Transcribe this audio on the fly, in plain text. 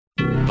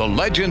The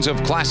Legends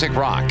of Classic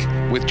Rock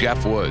with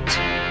Jeff Woods.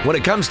 When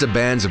it comes to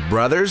bands of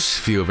brothers,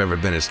 few have ever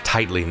been as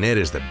tightly knit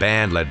as the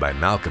band led by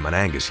Malcolm and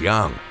Angus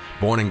Young.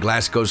 Born in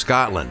Glasgow,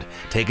 Scotland,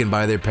 taken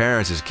by their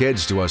parents as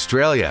kids to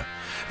Australia.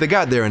 They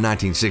got there in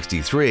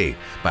 1963,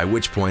 by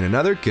which point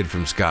another kid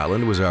from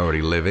Scotland was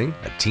already living,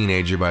 a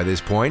teenager by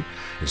this point,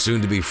 and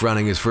soon to be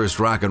fronting his first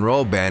rock and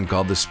roll band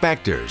called the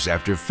Spectors,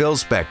 after Phil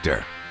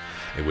Spector.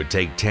 It would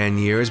take 10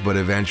 years, but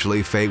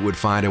eventually fate would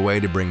find a way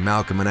to bring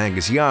Malcolm and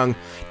Angus Young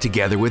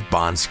together with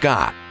Bon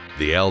Scott.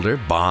 The elder,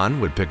 Bon,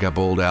 would pick up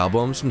old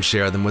albums and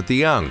share them with the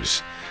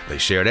Youngs. They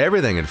shared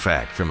everything, in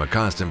fact, from a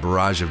constant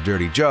barrage of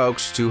dirty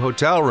jokes to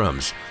hotel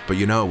rooms. But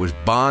you know, it was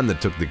Bon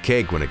that took the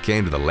cake when it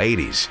came to the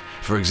ladies.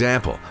 For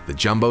example, the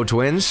Jumbo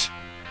Twins,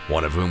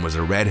 one of whom was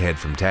a redhead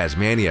from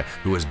Tasmania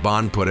who, as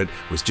Bon put it,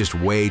 was just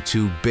way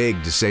too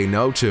big to say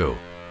no to.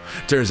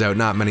 Turns out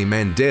not many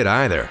men did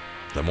either.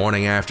 The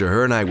morning after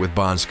her night with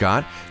Bon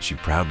Scott, she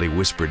proudly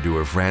whispered to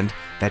her friend,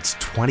 "That's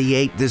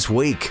 28 this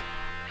week."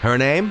 Her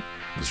name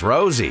was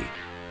Rosie.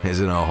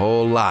 Isn't a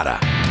whole lotta.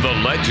 The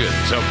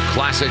Legends of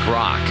Classic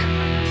Rock.